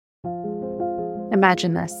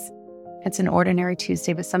Imagine this. It's an ordinary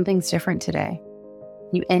Tuesday, but something's different today.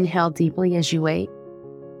 You inhale deeply as you wait.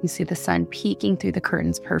 You see the sun peeking through the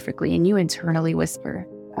curtains perfectly, and you internally whisper,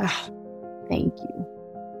 thank you.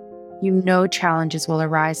 You know challenges will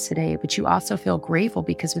arise today, but you also feel grateful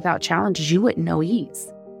because without challenges, you wouldn't know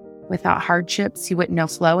ease. Without hardships, you wouldn't know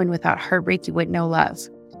flow, and without heartbreak, you wouldn't know love.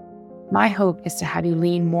 My hope is to have you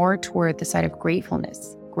lean more toward the side of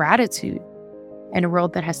gratefulness, gratitude, in a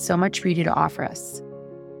world that has so much beauty to offer us.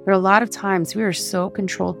 But a lot of times we are so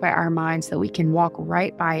controlled by our minds that we can walk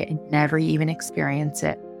right by it and never even experience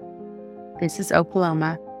it. This is O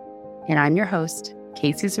Paloma, and I'm your host,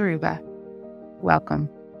 Casey Zaruba. Welcome.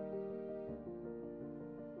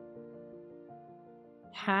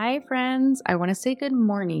 Hi, friends. I want to say good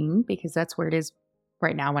morning because that's where it is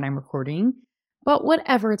right now when I'm recording. But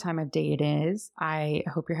whatever time of day it is, I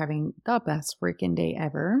hope you're having the best freaking day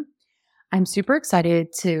ever. I'm super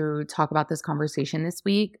excited to talk about this conversation this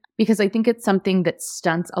week because I think it's something that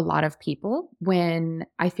stunts a lot of people when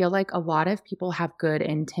I feel like a lot of people have good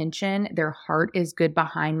intention. Their heart is good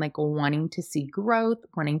behind like wanting to see growth,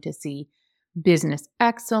 wanting to see business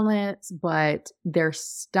excellence, but they're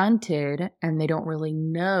stunted and they don't really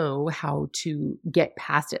know how to get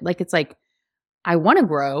past it. Like it's like, I want to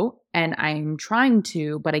grow and I'm trying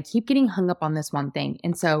to, but I keep getting hung up on this one thing.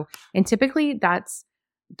 And typically that's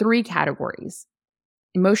three categories: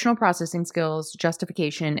 emotional processing skills,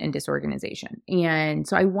 justification, and disorganization. And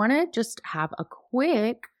so I want to just have a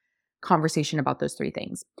quick conversation about those three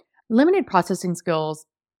things. Limited processing skills,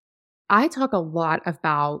 I talk a lot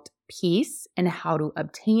about peace and how to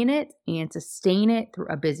obtain it and sustain it through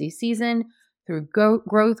a busy season, through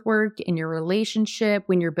growth work in your relationship,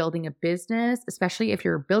 when you're building a business, especially if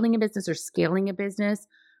you're building a business or scaling a business,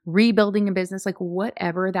 rebuilding a business, like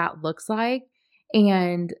whatever that looks like.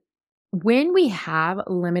 And when we have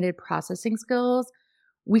limited processing skills,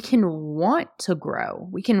 we can want to grow,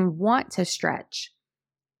 we can want to stretch.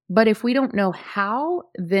 But if we don't know how,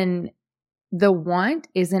 then the want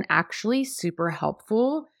isn't actually super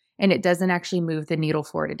helpful and it doesn't actually move the needle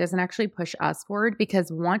forward. It doesn't actually push us forward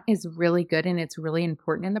because want is really good and it's really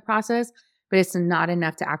important in the process, but it's not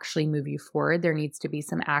enough to actually move you forward. There needs to be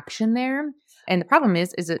some action there. And the problem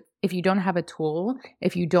is that if you don't have a tool,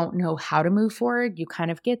 if you don't know how to move forward, you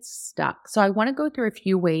kind of get stuck. So I want to go through a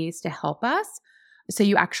few ways to help us so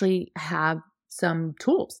you actually have some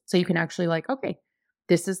tools. So you can actually okay,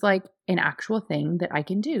 this is like an actual thing that I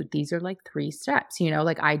can do. These are like 3 steps,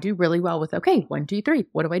 like I do really well with, okay, 1, 2, 3,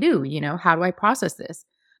 what do I do? How do I process this?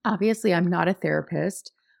 Obviously, I'm not a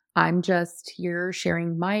therapist. I'm just here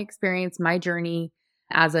sharing my experience, my journey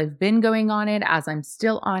as I've been going on it, as I'm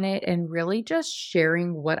still on it, and really just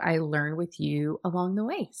sharing what I learned with you along the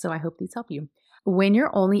way. So I hope these help you. When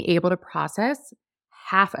you're only able to process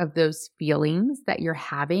half of those feelings that you're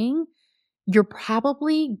having, you're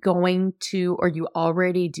probably going to, or you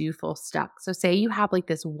already do feel stuck. So say you have like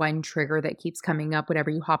this one trigger that keeps coming up whenever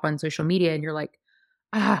you hop on social media and you're like,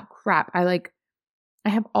 crap. I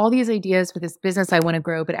have all these ideas for this business I want to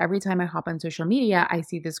grow, but every time I hop on social media, I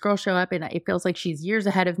see this girl show up and it feels like she's years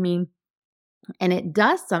ahead of me. And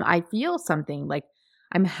I feel something like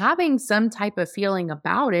I'm having some type of feeling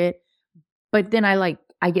about it, but then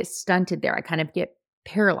I get stunted there. I kind of get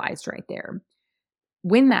paralyzed right there.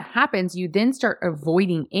 When that happens, you then start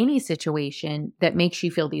avoiding any situation that makes you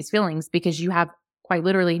feel these feelings because you have quite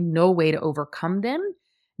literally no way to overcome them.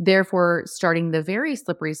 Therefore, starting the very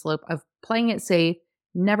slippery slope of playing it safe,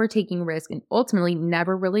 never taking risk, and ultimately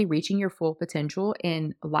never really reaching your full potential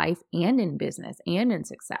in life and in business and in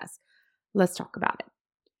success. Let's talk about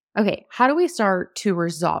it. Okay, how do we start to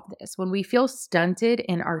resolve this? When we feel stunted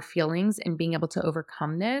in our feelings and being able to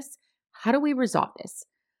overcome this, how do we resolve this?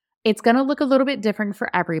 It's going to look a little bit different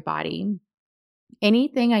for everybody.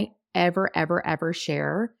 Anything I ever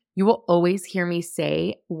share, you will always hear me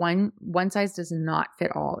say one size does not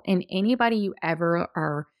fit all. And anybody you ever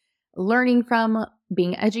are learning from,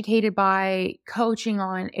 being educated by, coaching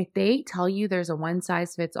on, if they tell you there's a one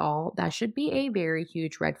size fits all, that should be a very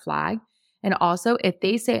huge red flag. And also if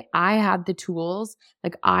they say I have the tools,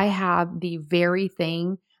 like I have the very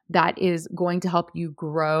thing that is going to help you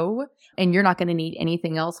grow and you're not going to need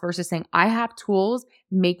anything else versus saying, I have tools,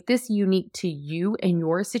 make this unique to you and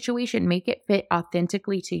your situation, make it fit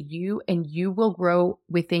authentically to you and you will grow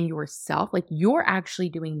within yourself. Like you're actually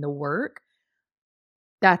doing the work.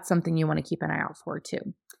 That's something you want to keep an eye out for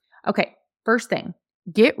too. Okay, first thing,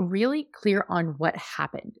 get really clear on what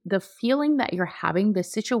happened. The feeling that you're having, the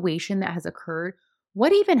situation that has occurred,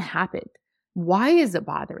 what even happened? Why is it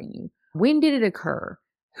bothering you? When did it occur?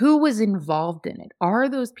 Who was involved in it? Are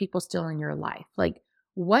those people still in your life? Like,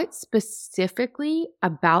 What specifically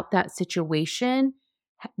about that situation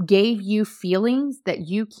gave you feelings that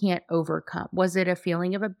you can't overcome? Was it a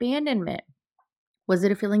feeling of abandonment? Was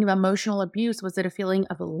it a feeling of emotional abuse? Was it a feeling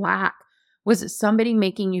of lack? Was it somebody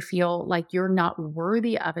making you feel like you're not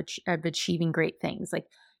worthy of achieving great things? Like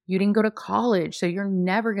you didn't go to college, so you're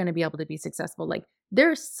never going to be able to be successful. Like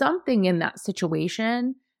there's something in that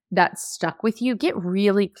situation that stuck with you. Get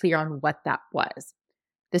really clear on what that was.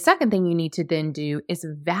 The second thing you need to then do is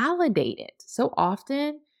validate it. So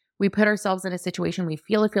often we put ourselves in a situation, we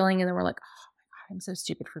feel a feeling, and then we're like, oh my God, I'm so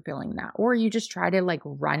stupid for feeling that. Or you just try to like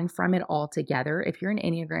run from it altogether. If you're an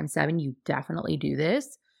Enneagram 7, you definitely do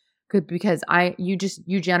this. Because you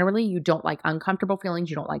generally, you don't like uncomfortable feelings.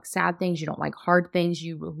 You don't like sad things. You don't like hard things.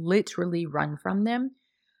 You literally run from them.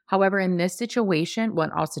 However, in this situation, well,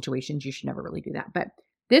 in all situations, you should never really do that. But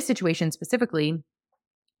this situation specifically,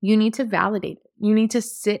 you need to validate it. You need to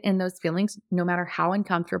sit in those feelings no matter how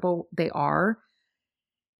uncomfortable they are.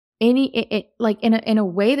 Like in a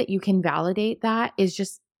way that you can validate that is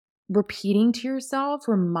just repeating to yourself,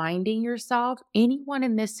 reminding yourself, anyone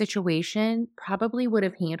in this situation probably would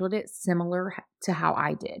have handled it similar to how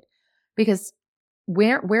I did. Because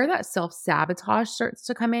where that self-sabotage starts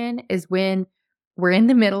to come in is when we're in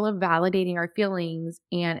the middle of validating our feelings,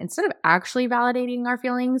 and instead of actually validating our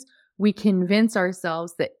feelings, we convince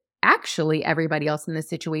ourselves that actually everybody else in this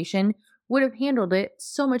situation would have handled it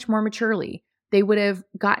so much more maturely. They would have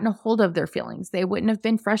gotten a hold of their feelings. They wouldn't have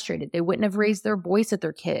been frustrated. They wouldn't have raised their voice at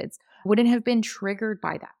their kids, wouldn't have been triggered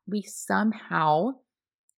by that. We somehow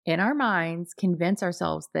in our minds convince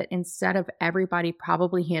ourselves that instead of everybody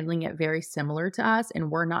probably handling it very similar to us and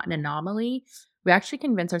we're not an anomaly, we actually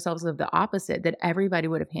convince ourselves of the opposite, that everybody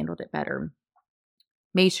would have handled it better.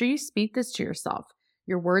 Make sure you speak this to yourself.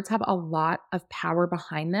 Your words have a lot of power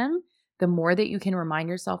behind them. The more that you can remind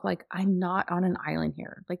yourself, like, I'm not on an island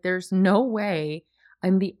here. Like, there's no way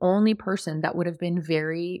I'm the only person that would have been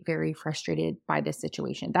very, very frustrated by this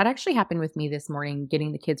situation. That actually happened with me this morning,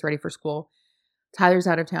 getting the kids ready for school. Tyler's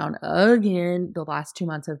out of town again. The last 2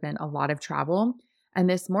 months have been a lot of travel. And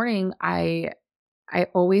this morning, I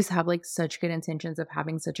always have like such good intentions of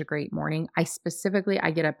having such a great morning. I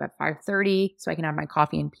get up at 5:30 so I can have my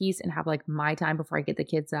coffee in peace and have like my time before I get the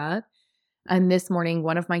kids up. And this morning,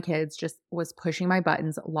 one of my kids just was pushing my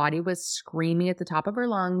buttons. Lottie was screaming at the top of her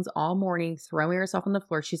lungs all morning, throwing herself on the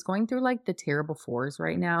floor. She's going through like the terrible fours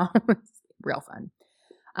right now. It's real fun.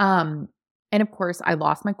 Um, and of course, I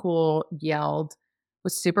lost my cool, yelled,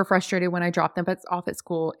 was super frustrated when I dropped them off at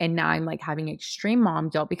school. And now I'm like having extreme mom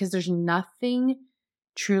guilt because there's nothing,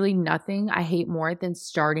 truly nothing I hate more than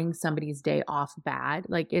starting somebody's day off bad.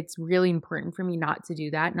 Like it's really important for me not to do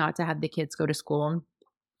that, not to have the kids go to school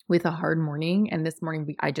with a hard morning. And this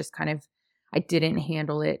morning, I didn't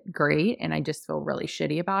handle it great. And I just feel really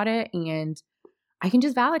shitty about it. And I can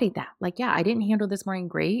just validate that. Like, yeah, I didn't handle this morning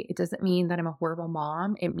great. It doesn't mean that I'm a horrible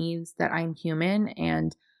mom. It means that I'm human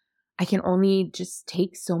and I can only just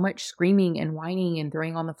take so much screaming and whining and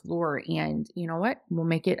throwing on the floor. And you know what? We'll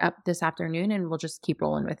make it up this afternoon and we'll just keep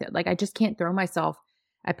rolling with it. Like, I just can't throw myself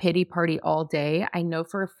a pity party all day. I know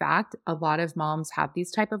for a fact a lot of moms have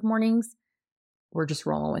these type of mornings. We're just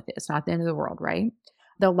rolling with it. It's not the end of the world, right?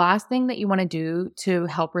 The last thing that you want to do to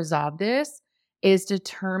help resolve this is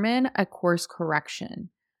determine a course correction.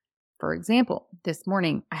 For example, this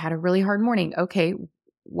morning, I had a really hard morning. Okay,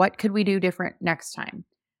 what could we do different next time?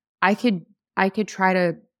 I could I could try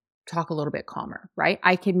to talk a little bit calmer, right?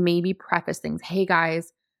 I could maybe preface things. Hey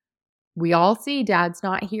guys, we all see dad's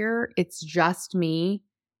not here. It's just me.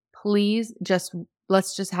 Please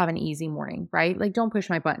let's just have an easy morning, right? Like don't push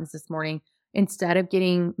my buttons this morning. Instead of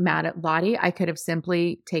getting mad at Lottie, I could have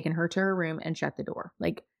simply taken her to her room and shut the door.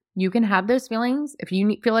 Like you can have those feelings. If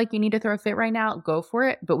you feel like you need to throw a fit right now, go for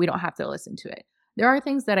it, but we don't have to listen to it. There are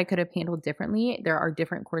things that I could have handled differently. There are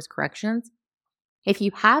different course corrections. If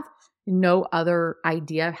you have no other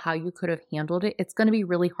idea of how you could have handled it, it's going to be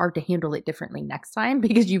really hard to handle it differently next time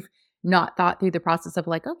because you've not thought through the process of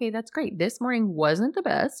like, okay, that's great. This morning wasn't the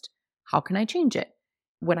best. How can I change it?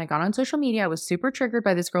 When I got on social media, I was super triggered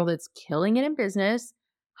by this girl that's killing it in business.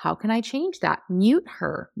 How can I change that? Mute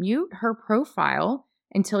her profile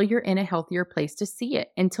until you're in a healthier place to see it,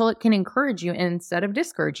 until it can encourage you instead of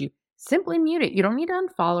discourage you. Simply mute it. You don't need to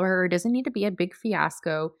unfollow her. It doesn't need to be a big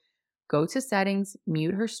fiasco. Go to settings,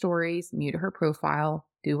 mute her stories, mute her profile,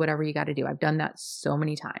 do whatever you got to do. I've done that so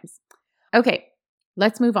many times. Okay,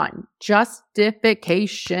 let's move on.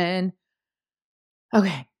 Justification.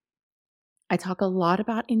 Okay. I talk a lot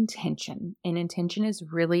about intention, and intention is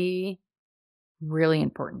really, really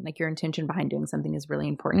important. Like your intention behind doing something is really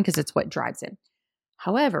important because it's what drives it.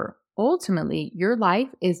 However, ultimately your life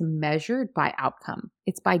is measured by outcome.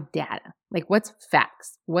 It's by data. Like what's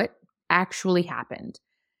facts, what actually happened,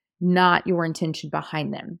 not your intention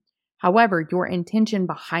behind them. However, your intention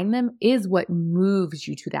behind them is what moves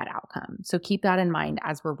you to that outcome. So keep that in mind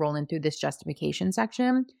as we're rolling through this justification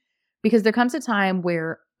section, because there comes a time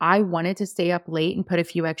where I wanted to stay up late and put a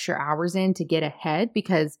few extra hours in to get ahead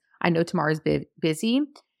because I know tomorrow's busy.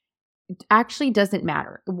 It actually doesn't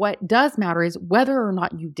matter. What does matter is whether or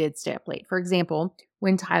not you did stay up late. For example,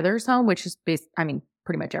 when Tyler's home, which is pretty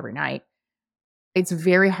much every night, it's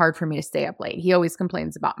very hard for me to stay up late. He always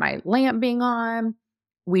complains about my lamp being on.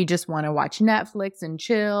 We just want to watch Netflix and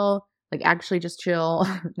chill, like actually just chill,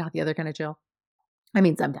 not the other kind of chill. I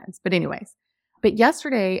mean, sometimes, but anyways. But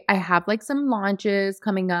yesterday I have like some launches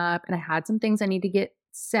coming up and I had some things I need to get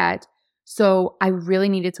set. So I really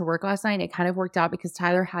needed to work last night. And it kind of worked out because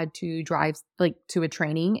Tyler had to drive like to a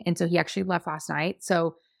training. And so he actually left last night.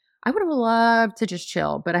 So I would have loved to just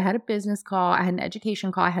chill, but I had a business call. I had an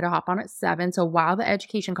education call. I had to hop on at 7. So while the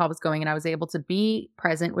education call was going and I was able to be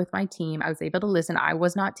present with my team, I was able to listen. I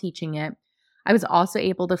was not teaching it. I was also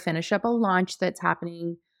able to finish up a launch that's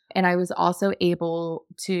happening. And I was also able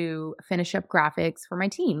to finish up graphics for my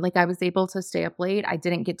team. Like I was able to stay up late. I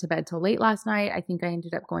didn't get to bed till late last night. I think I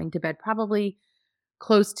ended up going to bed probably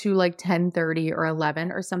close to like 10:30 or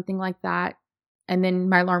 11 or something like that. And then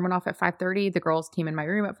my alarm went off at 5:30. The girls came in my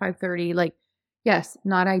room at 5:30. Like, yes,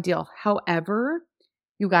 not ideal. However,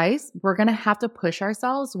 you guys, we're going to have to push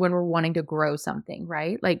ourselves when we're wanting to grow something,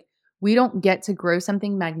 right? Like we don't get to grow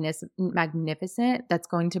something magnificent that's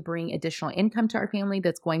going to bring additional income to our family,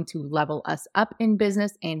 that's going to level us up in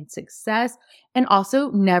business and success, and also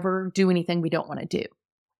never do anything we don't want to do.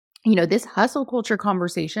 You know, this hustle culture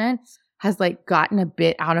conversation has like gotten a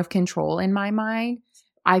bit out of control in my mind.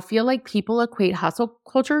 I feel like people equate hustle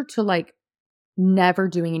culture to like never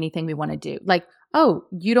doing anything we want to do. Like, oh,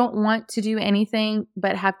 you don't want to do anything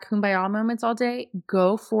but have kumbaya moments all day?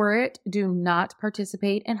 Go for it. Do not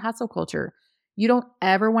participate in hustle culture. You don't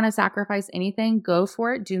ever want to sacrifice anything? Go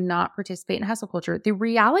for it. Do not participate in hustle culture. The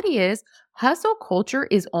reality is, hustle culture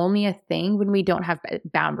is only a thing when we don't have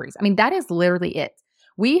boundaries. I mean, that is literally it.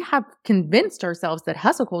 We have convinced ourselves that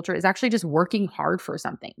hustle culture is actually just working hard for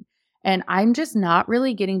something. And I'm just not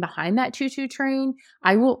really getting behind that choo-choo train.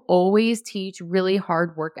 I will always teach really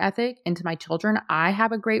hard work ethic into my children. I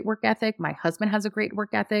have a great work ethic. My husband has a great work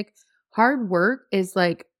ethic. Hard work is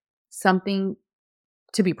like something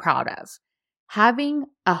to be proud of. Having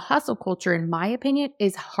a hustle culture, in my opinion,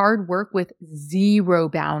 is hard work with zero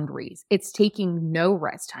boundaries. It's taking no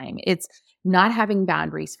rest time. It's not having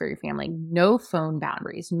boundaries for your family, no phone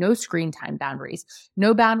boundaries, no screen time boundaries,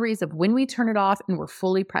 no boundaries of when we turn it off and we're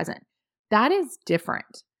fully present. That is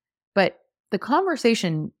different. But the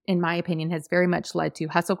conversation, in my opinion, has very much led to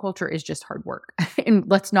hustle culture is just hard work. And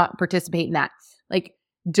let's not participate in that. Like,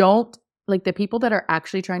 don't, like the people that are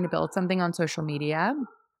actually trying to build something on social media.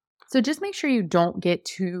 So just make sure you don't get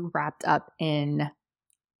too wrapped up in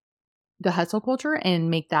the hustle culture and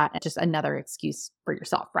make that just another excuse for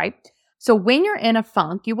yourself, right? So when you're in a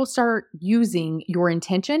funk, you will start using your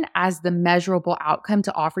intention as the measurable outcome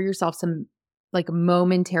to offer yourself some like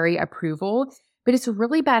momentary approval, but it's a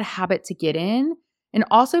really bad habit to get in. And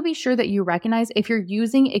also be sure that you recognize if you're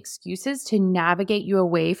using excuses to navigate you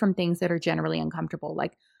away from things that are generally uncomfortable.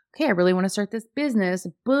 Like, okay, I really want to start this business,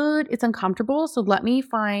 but it's uncomfortable. So let me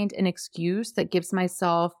find an excuse that gives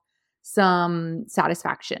myself some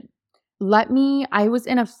satisfaction. I was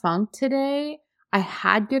in a funk today. I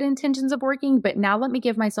had good intentions of working, but now let me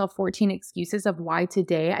give myself 14 excuses of why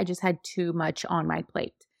today I just had too much on my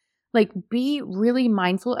plate. Like, be really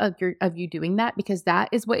mindful of you doing that, because that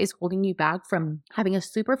is what is holding you back from having a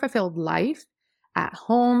super fulfilled life at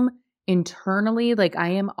home, internally. Like,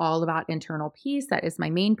 I am all about internal peace. That is my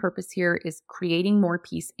main purpose here, is creating more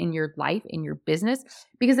peace in your life, in your business.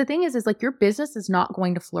 Because the thing is like your business is not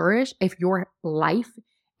going to flourish if your life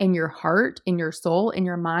and your heart and your soul and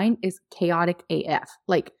your mind is chaotic AF.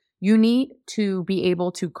 Like, you need to be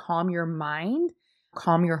able to calm your mind,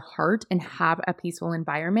 calm your heart, and have a peaceful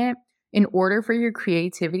environment in order for your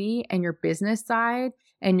creativity and your business side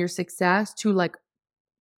and your success to like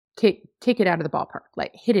kick it out of the ballpark,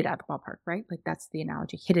 like hit it out of the ballpark, right? Like that's the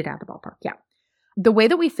analogy, hit it out of the ballpark. Yeah. The way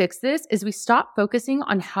that we fix this is we stop focusing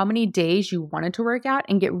on how many days you wanted to work out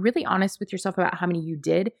and get really honest with yourself about how many you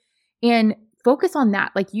did, and focus on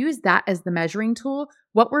that. Like, use that as the measuring tool.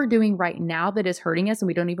 What we're doing right now that is hurting us and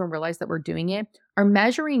we don't even realize that we're doing it, our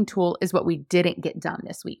measuring tool is what we didn't get done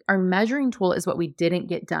this week. Our measuring tool is what we didn't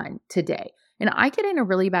get done today. And I get in a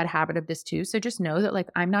really bad habit of this too. So just know that like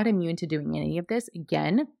I'm not immune to doing any of this.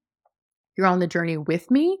 Again, you're on the journey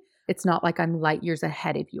with me. It's not like I'm light years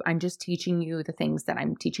ahead of you. I'm just teaching you the things that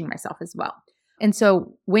I'm teaching myself as well. And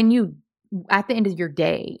so when you, at the end of your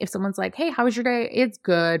day, if someone's like, hey, how was your day? It's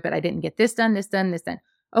good, but I didn't get this done, this done, this done.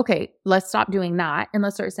 Okay, let's stop doing that. And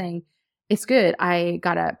let's start saying, it's good. I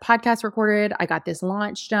got a podcast recorded. I got this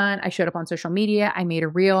launch done. I showed up on social media. I made a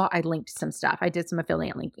reel. I linked some stuff. I did some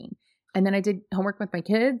affiliate linking. And then I did homework with my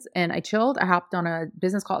kids and I chilled. I hopped on a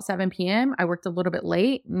business call at 7 p.m. I worked a little bit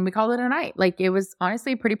late and we called it a night. Like it was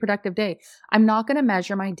honestly a pretty productive day. I'm not going to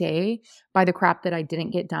measure my day by the crap that I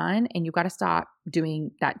didn't get done. And you got to stop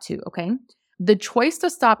doing that too. Okay. The choice to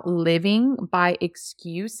stop living by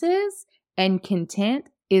excuses and content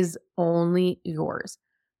is only yours.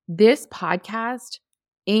 This podcast,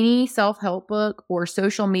 any self-help book or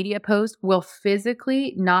social media post will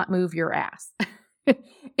physically not move your ass.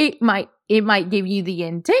 It might give you the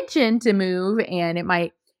intention to move and it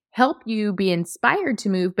might help you be inspired to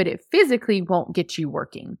move, but it physically won't get you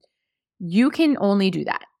working. You can only do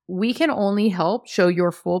that. We can only help show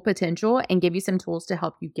your full potential and give you some tools to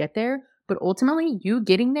help you get there. But ultimately, you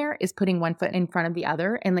getting there is putting one foot in front of the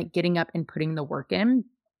other and like getting up and putting the work in.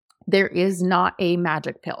 There is not a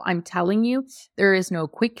magic pill. I'm telling you, there is no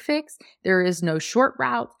quick fix. There is no short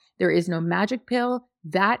route. There is no magic pill.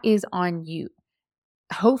 That is on you.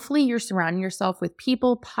 Hopefully you're surrounding yourself with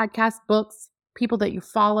people, podcasts, books, people that you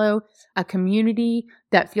follow, a community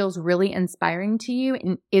that feels really inspiring to you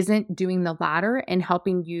and isn't doing the latter and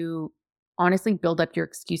helping you honestly build up your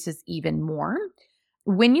excuses even more.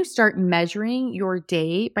 When you start measuring your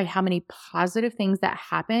day by how many positive things that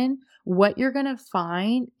happen, what you're going to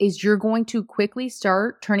find is you're going to quickly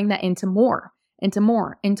start turning that into more, into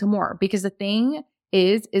more, into more. Because the thing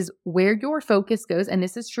is where your focus goes, and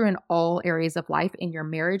this is true in all areas of life, in your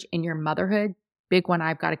marriage, in your motherhood, big one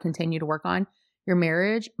I've got to continue to work on, your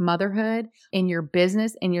marriage, motherhood, in your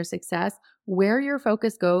business, in your success, where your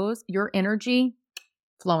focus goes, your energy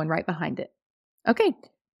flowing right behind it. Okay,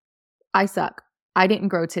 I suck. I didn't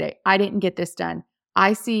grow today. I didn't get this done.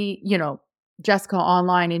 I see, Jessica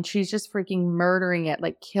online and she's just freaking murdering it,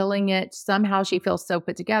 like killing it. Somehow she feels so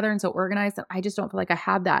put together and so organized. And I just don't feel like I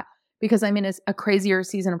have that because I'm in a crazier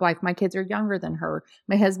season of life. My kids are younger than her.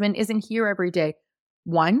 My husband isn't here every day.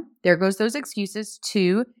 One, there goes those excuses.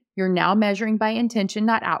 Two, you're now measuring by intention,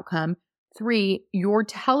 not outcome. Three, you're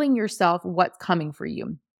telling yourself what's coming for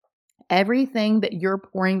you. Everything that you're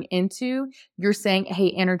pouring into, you're saying,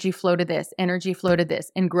 hey, energy flow to this,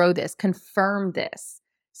 and grow this, confirm this.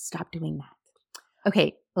 Stop doing that.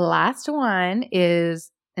 Okay, last one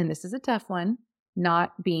is, and this is a tough one,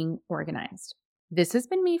 not being organized. This has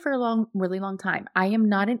been me for a really long time. I am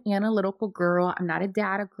not an analytical girl. I'm not a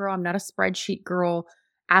data girl. I'm not a spreadsheet girl.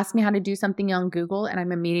 Ask me how to do something on Google, and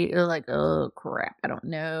I'm immediately like, oh, crap, I don't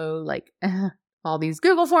know. Like all these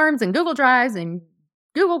Google Forms and Google Drives and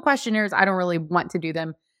Google questionnaires, I don't really want to do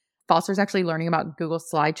them. Foster's actually learning about Google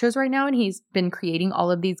slideshows right now, and he's been creating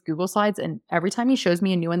all of these Google slides. And every time he shows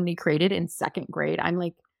me a new one that he created in second grade, I'm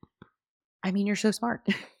like, I mean, you're so smart.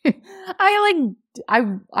 I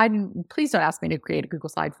please don't ask me to create a Google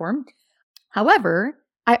slide form. However,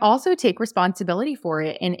 I also take responsibility for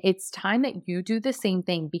it. And it's time that you do the same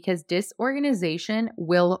thing because disorganization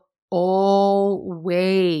will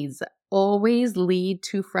always lead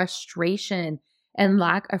to frustration and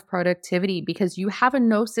lack of productivity because you have a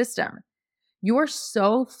no system. You are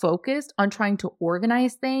so focused on trying to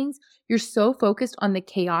organize things. You're so focused on the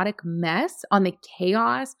chaotic mess, on the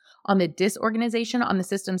chaos, on the disorganization, on the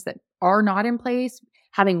systems that are not in place,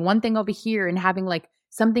 having one thing over here and having like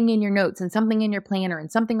something in your notes and something in your planner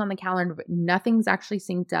and something on the calendar, but nothing's actually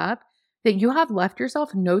synced up, that you have left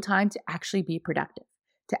yourself no time to actually be productive,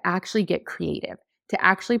 to actually get creative, to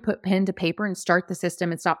actually put pen to paper and start the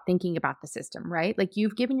system and stop thinking about the system, right? Like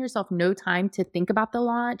you've given yourself no time to think about the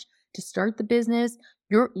launch, to start the business.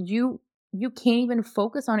 You can't even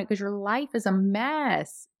focus on it because your life is a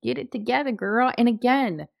mess. Get it together, girl. And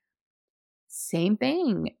again, same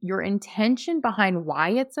thing. Your intention behind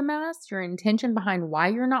why it's a mess, your intention behind why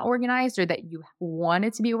you're not organized or that you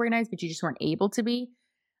wanted to be organized, but you just weren't able to be,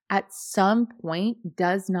 at some point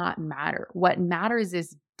does not matter. What matters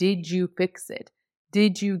is, did you fix it?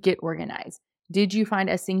 Did you get organized? Did you find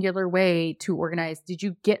a singular way to organize? Did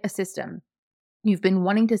you get a system? You've been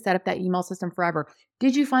wanting to set up that email system forever.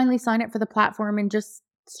 Did you finally sign up for the platform and just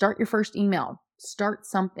start your first email? Start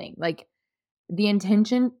something. Like the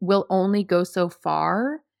intention will only go so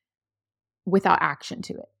far without action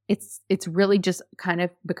to it. It's really just kind of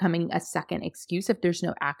becoming a second excuse if there's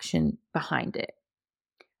no action behind it.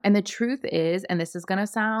 And the truth is, and this is going to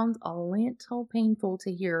sound a little painful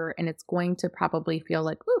to hear, and it's going to probably feel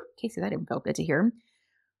like, ooh, Casey, that didn't feel good to hear,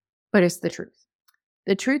 but it's the truth.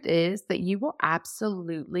 The truth is that you will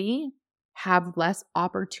absolutely have less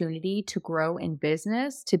opportunity to grow in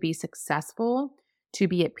business, to be successful, to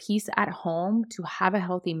be at peace at home, to have a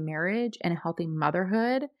healthy marriage and a healthy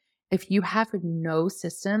motherhood if you have no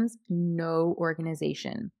systems, no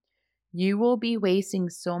organization. You will be wasting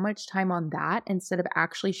so much time on that instead of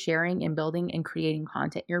actually sharing and building and creating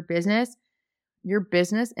content. Your business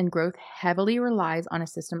and growth heavily relies on a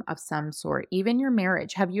system of some sort. Even your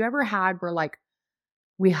marriage. Have you ever had where like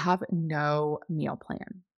we have no meal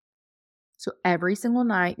plan? So every single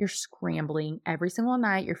night you're scrambling. Every single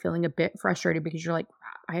night you're feeling a bit frustrated because you're like,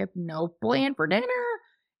 "Crap, I have no plan for dinner."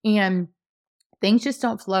 And things just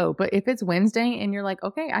don't flow. But if it's Wednesday and you're like,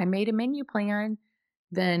 okay, I made a menu plan,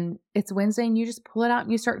 then it's Wednesday and you just pull it out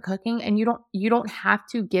and you start cooking, and you don't have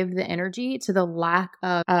to give the energy to the lack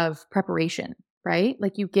of preparation, right?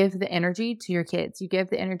 Like you give the energy to your kids, you give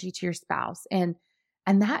the energy to your spouse. And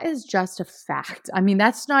that is just a fact. I mean,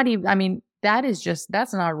 that's not even, I mean,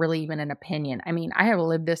 that's not really even an opinion. I mean, I have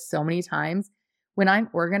lived this so many times. When I'm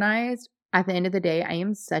organized, at the end of the day, I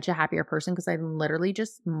am such a happier person because I'm literally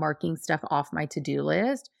just marking stuff off my to-do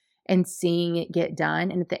list and seeing it get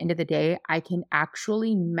done. And at the end of the day, I can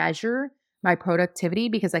actually measure my productivity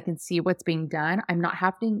because I can see what's being done. I'm not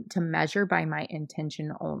having to measure by my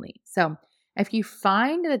intention only. So if you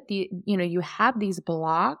find that you have these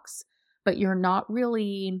blocks, but you're not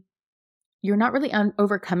really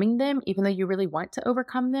overcoming them, even though you really want to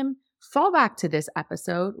overcome them, fall back to this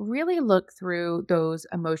episode. Really look through those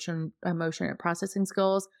emotion and processing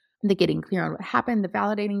skills, the getting clear on what happened, the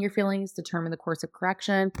validating your feelings, determine the course of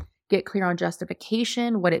correction, get clear on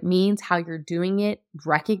justification, what it means, how you're doing it,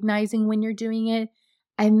 recognizing when you're doing it,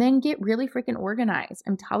 and then get really freaking organized.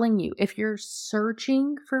 I'm telling you, if you're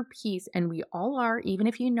searching for peace, and we all are, even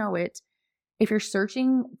if you know it, if you're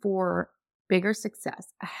searching for bigger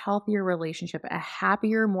success, a healthier relationship, a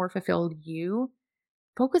happier, more fulfilled you,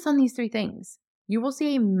 focus on these three things. You will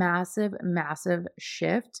see a massive, massive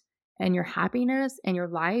shift in your happiness and your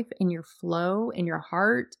life and your flow and your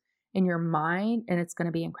heart and your mind. And it's going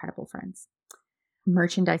to be incredible, friends.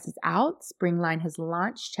 Merchandise is out. Spring line has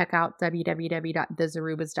launched. Check out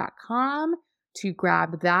www.thezarubas.com to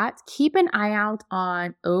grab that. Keep an eye out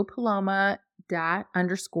on opaloma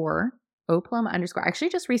underscore. I actually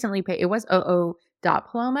just recently it was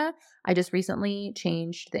oo.paloma. I just recently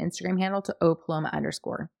changed the Instagram handle to opaloma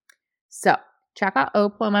underscore. So check out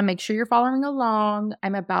opaloma. Make sure you're following along.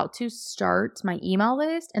 I'm about to start my email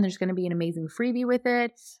list, and there's going to be an amazing freebie with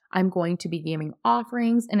it. I'm going to be giving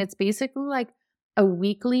offerings, and it's basically like a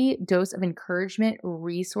weekly dose of encouragement,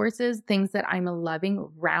 resources, things that I'm loving,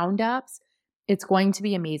 roundups. It's going to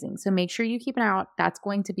be amazing. So make sure you keep an eye out. That's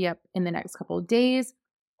going to be up in the next couple of days.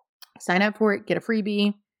 Sign up for it, get a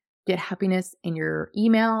freebie, get happiness in your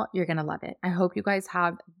email. You're going to love it. I hope you guys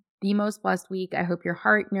have the most blessed week. I hope your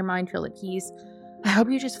heart and your mind feel at peace. I hope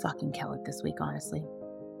you just fucking kill it this week, honestly.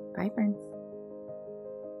 Bye, friends.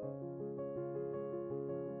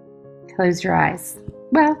 Close your eyes.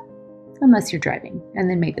 Well, unless you're driving, and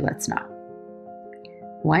then maybe let's not.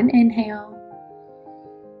 One inhale,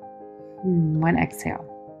 one exhale.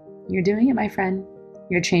 You're doing it, my friend.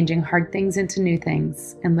 You're changing hard things into new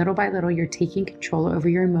things, and little by little, you're taking control over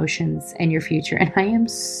your emotions and your future. And I am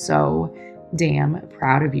so damn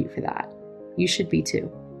proud of you for that. You should be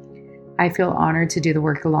too. I feel honored to do the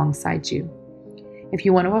work alongside you. If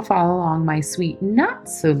you want to follow along my sweet, not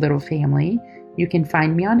so little family, you can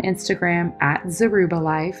find me on Instagram at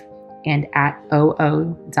ZarubaLife and at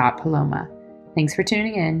oo.paloma. Thanks for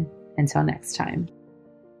tuning in. Until next time.